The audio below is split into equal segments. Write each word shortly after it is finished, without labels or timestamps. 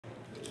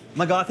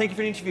My God, thank you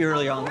for the interview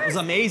earlier on. It was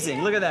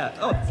amazing. Look at that.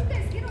 Oh. How did you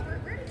guys get over?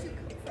 Where did you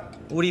come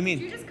from? What do you mean?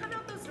 Did you just come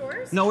out those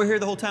doors? No, we're here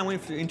the whole time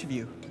waiting for the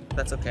interview.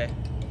 That's okay.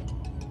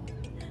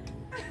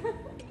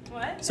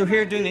 What? So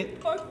here doing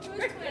it.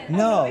 No.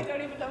 No.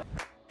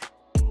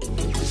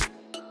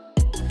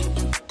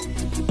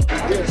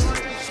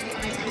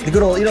 The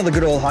good old, the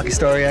good old hockey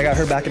story. I got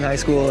hurt back in high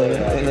school,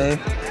 and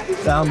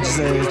now I'm just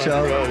in the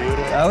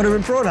NHL. I would have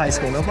been pro in high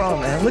school, no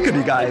problem, man. Look at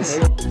you guys.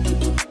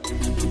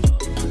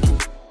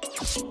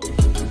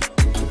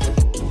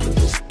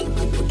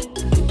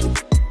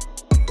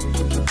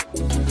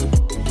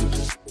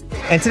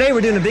 And today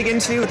we're doing a big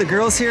interview with the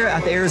girls here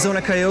at the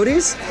Arizona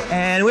Coyotes,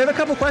 and we have a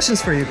couple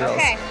questions for you girls.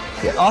 Okay.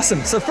 Yeah,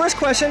 awesome. So first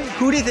question,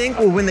 who do you think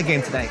will win the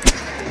game tonight?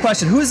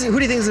 Question, who do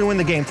you think is going to win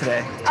the game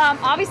today?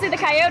 Obviously the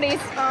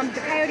Coyotes.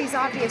 The Coyotes,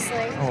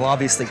 obviously. Oh,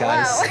 obviously,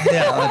 guys. Wow.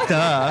 Yeah,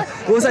 duh.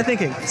 What was I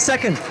thinking?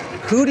 Second,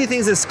 who do you think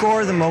is going to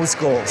score the most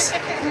goals?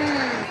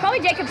 Probably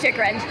Jacob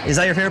Chikrin. Is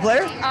that your favorite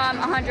player?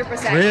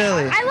 100%.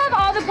 Really? I love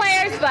all the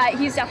players, but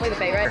he's definitely the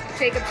favorite.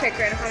 Jacob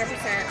Chikrin,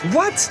 100%.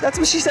 What? That's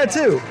what she said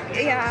too.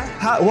 Yeah.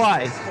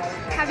 Why?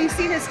 Have you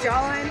seen his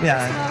jawline?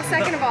 Yeah. First of all.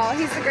 Second of all,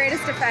 he's the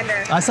greatest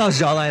defender. I saw his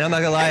jawline. I'm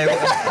not gonna lie.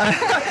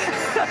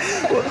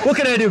 What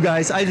can I do,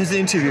 guys? I just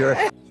interview her.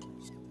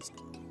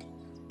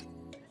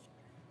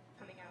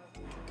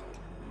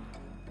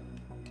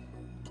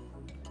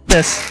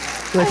 This,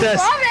 like this,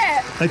 Love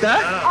it. like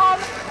that.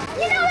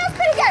 That's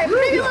pretty good.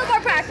 Maybe a little more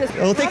practice.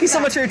 Well, thank you so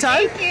much for your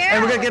time. Thank you.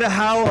 And we're gonna get a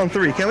howl on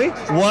 3, can we?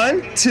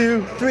 1,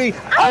 2, 3.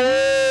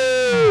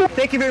 Oh!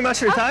 Thank you very much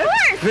for your time.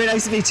 course. Very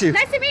nice to meet you.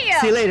 Nice to meet you.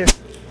 See you later.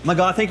 My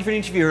God, thank you for the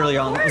interview earlier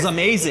on. It was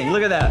amazing.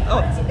 Look at that.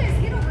 Oh. How did you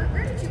guys get over?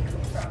 Where did you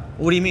come from?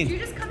 What do you mean? Did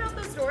you just come out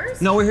those doors?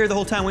 No, we're here the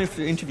whole time waiting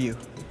for the interview.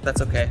 That's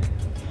okay.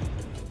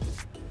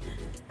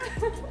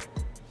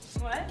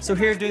 What? So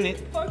here doing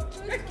it.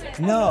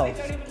 No.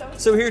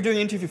 So we're here doing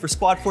an interview for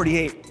Squad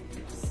 48.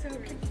 So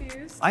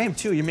confused. I am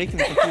too. You're making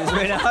me confused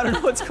right now. I don't know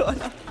what's going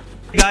on.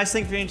 Guys,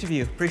 thank you for the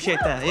interview. Appreciate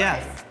that.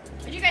 Yeah.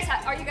 Are you guys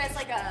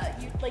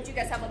do you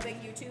guys have a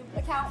big YouTube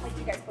account? Like,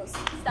 do you guys post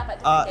stuff at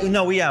the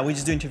No, we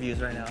just do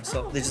interviews right now.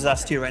 So there's just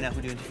us two right now who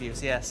do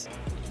interviews. Yes.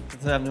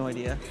 I have no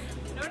idea.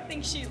 I don't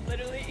think she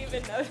literally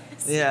even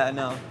noticed. Yeah,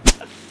 no.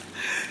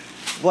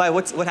 Why?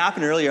 What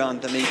happened earlier on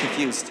that made you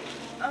confused?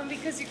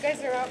 Because you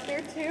guys are out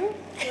there too?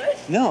 What?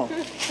 No.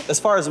 As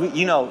far as we're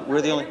the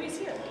only.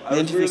 The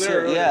interviews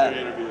here.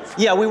 Yeah.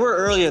 Yeah, we were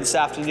earlier this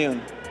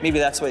afternoon. Maybe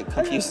that's what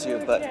confused you,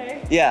 but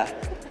Okay. yeah.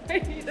 I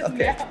need a Okay.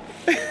 nap.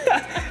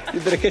 You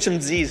better catch some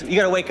disease. You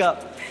gotta wake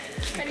up.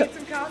 I need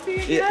some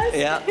coffee, I guess.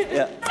 Yeah.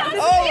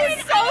 Oh,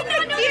 it's so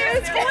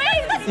confused.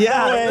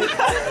 Yeah.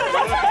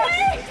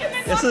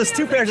 Yeah, so there's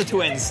 2 pairs of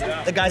twins.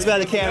 The guys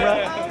behind the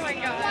camera. Oh my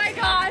god. Oh my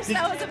gosh,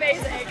 that was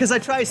amazing. Because I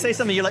try to say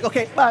something, you're like,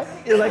 okay, bye.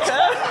 You're like, I'm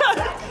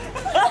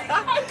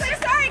so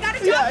sorry, gotta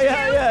jump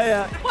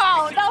yeah.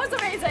 Wow, that was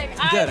amazing.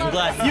 Good, I'm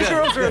glad. You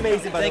girls are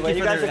amazing, by the way.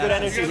 You guys for have good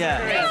their energy. Yeah.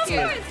 Thank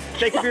you.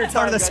 Thank you for your time.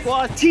 Part of the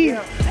squad team.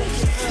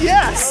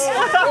 Yes. I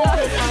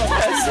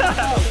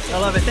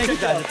love it. Thank you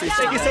guys. Appreciate it.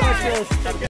 Thank you so much, girls.